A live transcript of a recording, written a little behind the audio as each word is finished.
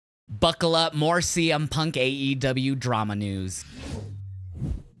Buckle up, more CM Punk AEW drama news.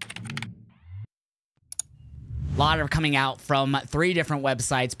 A lot are coming out from 3 different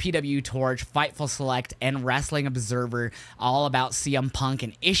websites, PWTorch, Fightful Select, and Wrestling Observer, all about CM Punk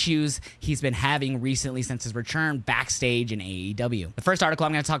and issues he's been having recently since his return backstage in AEW. The first article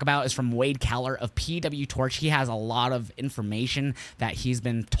I'm going to talk about is from Wade Keller of PWTorch. He has a lot of information that he's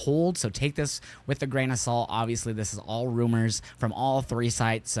been told, so take this with a grain of salt. Obviously, this is all rumors from all 3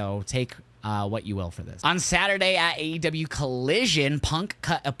 sites, so take what you will for this. On Saturday at AEW Collision, Punk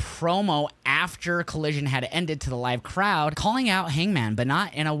cut a promo after Collision had ended to the live crowd, calling out Hangman, but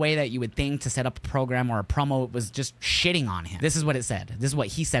not in a way that you would think to set up a program or a promo. It was just shitting on him. This is what it said. This is what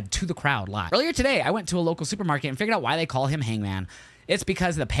he said to the crowd live. Earlier today, I went to a local supermarket and figured out why they call him Hangman. It's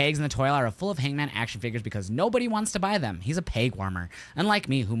because the pegs in the toy aisle are full of Hangman action figures because nobody wants to buy them. He's a peg warmer. Unlike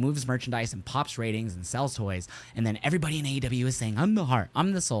me, who moves merchandise and pops ratings and sells toys, and then everybody in AEW is saying, I'm the heart,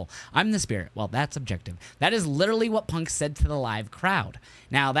 I'm the soul, I'm the spirit. Well, that's objective. That is literally what Punk said to the live crowd.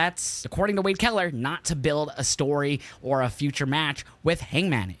 Now, that's, according to Wade Keller, not to build a story or a future match with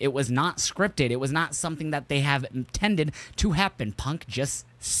Hangman. It was not scripted. It was not something that they have intended to happen. Punk just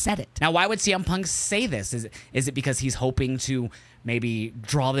said it. Now, why would CM Punk say this? Is it because he's hoping to maybe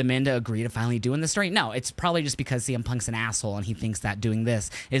draw them in to agree to finally doing the story? No, it's probably just because CM Punk's an asshole and he thinks that doing this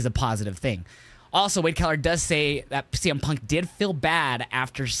is a positive thing. Also, Wade Keller does say that CM Punk did feel bad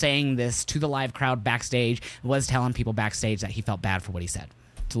after saying this to the live crowd backstage, was telling people backstage that he felt bad for what he said.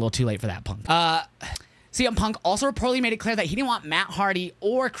 It's a little too late for that, Punk. CM Punk also reportedly made it clear that he didn't want Matt Hardy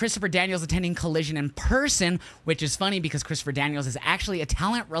or Christopher Daniels attending Collision in person, which is funny because Christopher Daniels is actually a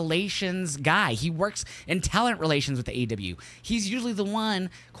talent relations guy. He works in talent relations with the AEW. He's usually the one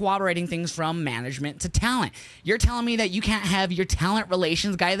cooperating things from management to talent. You're telling me that you can't have your talent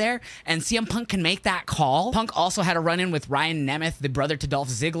relations guy there and CM Punk can make that call? Punk also had a run-in with Ryan Nemeth, the brother to Dolph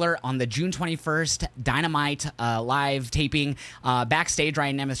Ziggler, on the June 21st Dynamite live taping. Backstage,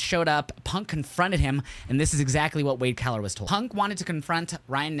 Ryan Nemeth showed up. Punk confronted him, and this is exactly what Wade Keller was told. Punk wanted to confront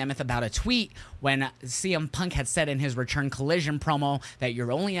Ryan Nemeth about a tweet when CM Punk had said in his return Collision promo that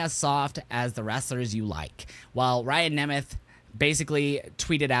you're only as soft as the wrestlers you like. While Ryan Nemeth basically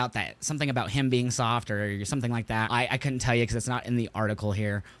tweeted out that something about him being soft or something like that. I couldn't tell you because it's not in the article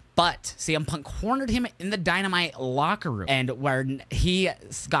here. But CM Punk cornered him in the Dynamite locker room, and where he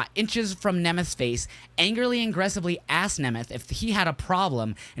got inches from Nemeth's face, angrily and aggressively asked Nemeth if he had a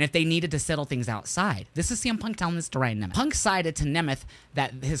problem and if they needed to settle things outside. This is CM Punk telling this to Ryan Nemeth. Punk sided to Nemeth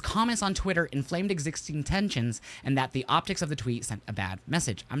that his comments on Twitter inflamed existing tensions and that the optics of the tweet sent a bad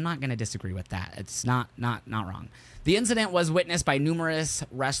message. I'm not going to disagree with that. It's not wrong. The incident was witnessed by numerous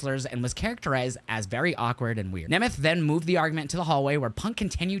wrestlers and was characterized as very awkward and weird. Nemeth then moved the argument to the hallway where Punk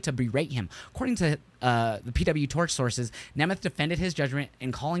continued to berate him. According to the PWTorch sources, Nemeth defended his judgment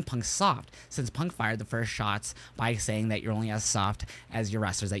in calling Punk soft, since Punk fired the first shots by saying that you're only as soft as your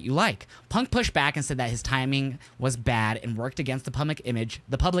wrestlers that you like. Punk pushed back and said that his timing was bad and worked against the public image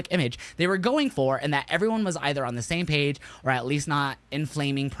they were going for, and that everyone was either on the same page or at least not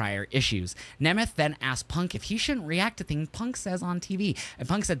inflaming prior issues. Nemeth then asked Punk if he shouldn't react to things Punk says on TV, and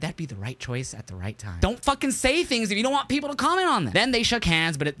Punk said that'd be the right choice at the right time. Don't fucking say things if you don't want people to comment on them. Then they shook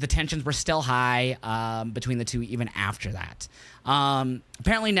hands, but the tensions were still high between the two even after that.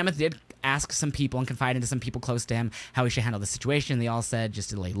 Apparently Nemeth did ask some people and confide into some people close to him how he should handle the situation. They all said just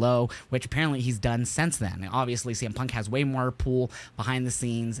to lay low, which apparently he's done since then. Obviously, CM Punk has way more pull behind the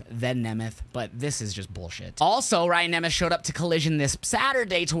scenes than Nemeth, but this is just bullshit. Also, Ryan Nemeth showed up to Collision this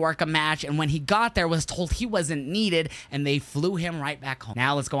Saturday to work a match, and when he got there was told he wasn't needed, and they flew him right back home.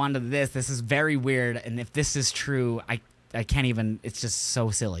 Now let's go on to this. This is very weird, and if this is true, I can't even, it's just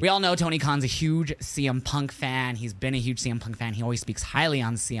so silly. We all know Tony Khan's a huge CM Punk fan. He's been a huge CM Punk fan. He always speaks highly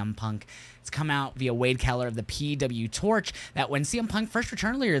on CM Punk. It's come out via Wade Keller of the PWTorch that when CM Punk first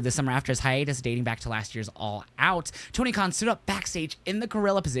returned earlier this summer after his hiatus dating back to last year's All Out, Tony Khan stood up backstage in the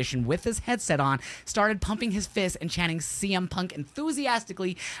gorilla position with his headset on, started pumping his fist and chanting CM Punk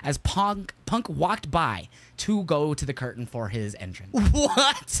enthusiastically as Punk walked by to go to the curtain for his entrance.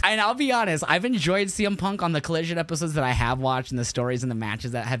 What? And I'll be honest, I've enjoyed CM Punk on the Collision episodes that I have watched and the stories and the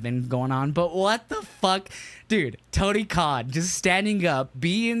matches that have been going on, but what the fuck? Dude, Tony Khan just standing up,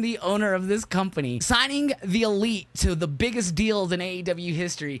 being the owner of this company, signing the Elite to the biggest deals in AEW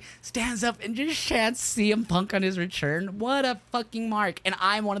history, stands up and just chants CM Punk on his return. What a fucking mark. And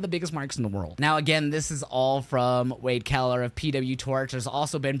I'm one of the biggest marks in the world. Now, again, this is all from Wade Keller of PWTorch. There's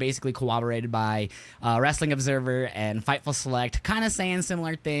also been basically corroborated provided by Wrestling Observer and Fightful Select, kind of saying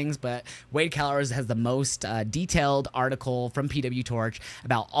similar things, but Wade Keller has the most detailed article from PWTorch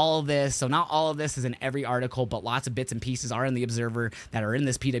about all of this. So not all of this is in every article, but lots of bits and pieces are in the Observer that are in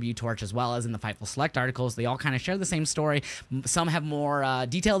this PWTorch as well as in the Fightful Select articles. They all kind of share the same story. Some have more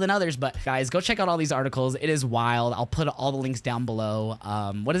detail than others, but guys, go check out all these articles. It is wild. I'll put all the links down below.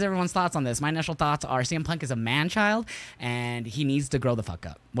 What is everyone's thoughts on this? My initial thoughts are CM Punk is a man-child, and he needs to grow the fuck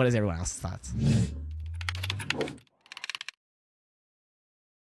up. What is everyone else's thoughts?